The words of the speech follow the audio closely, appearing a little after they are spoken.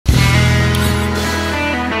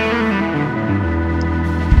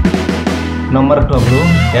Nomor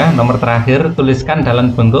 20 ya, nomor terakhir, tuliskan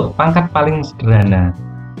dalam bentuk pangkat paling sederhana.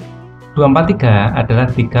 243 adalah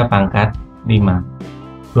 3 pangkat 5.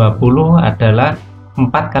 20 adalah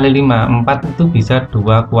 4 kali 5. 4 itu bisa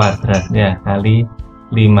 2 kuadrat ya, kali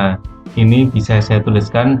 5. Ini bisa saya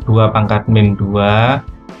tuliskan 2 pangkat min 2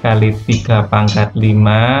 kali 3 pangkat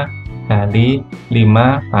 5 kali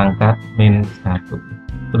 5 pangkat min 1.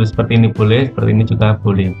 Tulis seperti ini boleh, seperti ini juga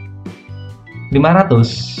boleh.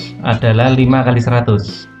 500 adalah 5 kali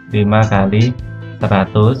 100. 5 kali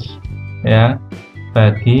 100 ya,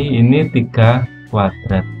 bagi ini 3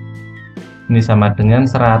 kuadrat. Ini sama dengan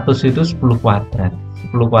 100 itu 10 kuadrat.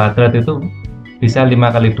 10 kuadrat itu bisa 5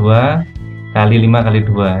 kali 2 kali 5 kali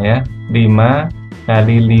 2 ya. 5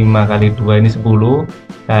 kali 5 kali 2 ini 10,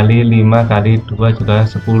 kali 5 kali 2 juga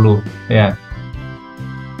 10 ya,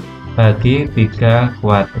 bagi 3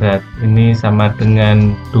 kuadrat. Ini sama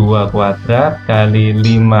dengan 2 kuadrat kali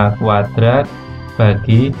 5 kuadrat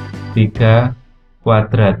bagi 3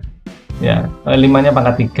 kuadrat ya. 5-nya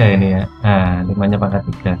pangkat 3 ini ya. Nah, 5-nya pangkat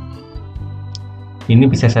 3.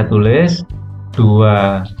 Ini bisa saya tulis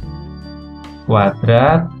 2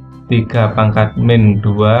 kuadrat 3 pangkat min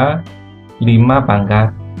 2 5 pangkat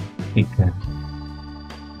 3.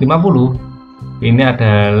 50 ini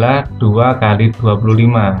adalah 2 kali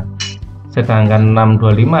 25, sedangkan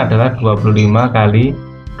 625 adalah 25 kali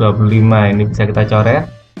 25. Ini bisa kita coret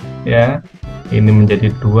ya. Ini menjadi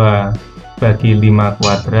 2 bagi 5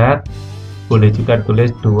 kuadrat. Boleh juga tulis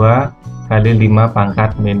 2 kali 5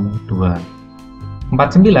 pangkat min 2.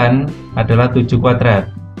 49 adalah 7 kuadrat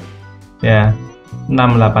ya.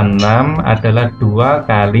 686 adalah 2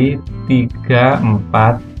 kali 3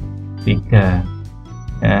 4 3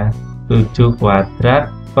 ya. 7 kuadrat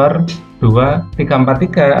per 2 3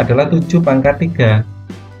 4 3 adalah 7 pangkat 3.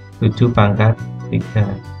 7 pangkat 3.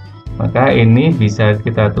 Maka ini bisa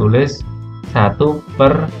kita tulis 1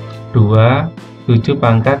 per 2 7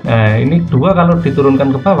 pangkat. Nah, ini 2 kalau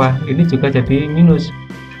diturunkan ke bawah ini juga jadi minus.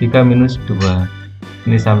 Jika minus 2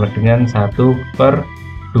 ini sama dengan 1 per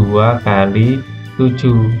 2 kali 7.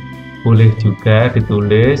 Boleh juga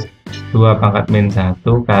ditulis 2 pangkat min 1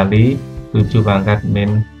 kali 7 pangkat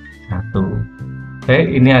min 1. Baik,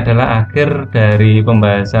 ini adalah akhir dari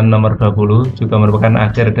pembahasan nomor 20, juga merupakan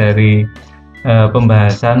akhir dari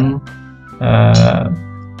pembahasan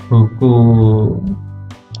buku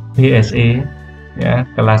BSE ya,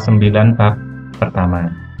 kelas 9 bab pertama.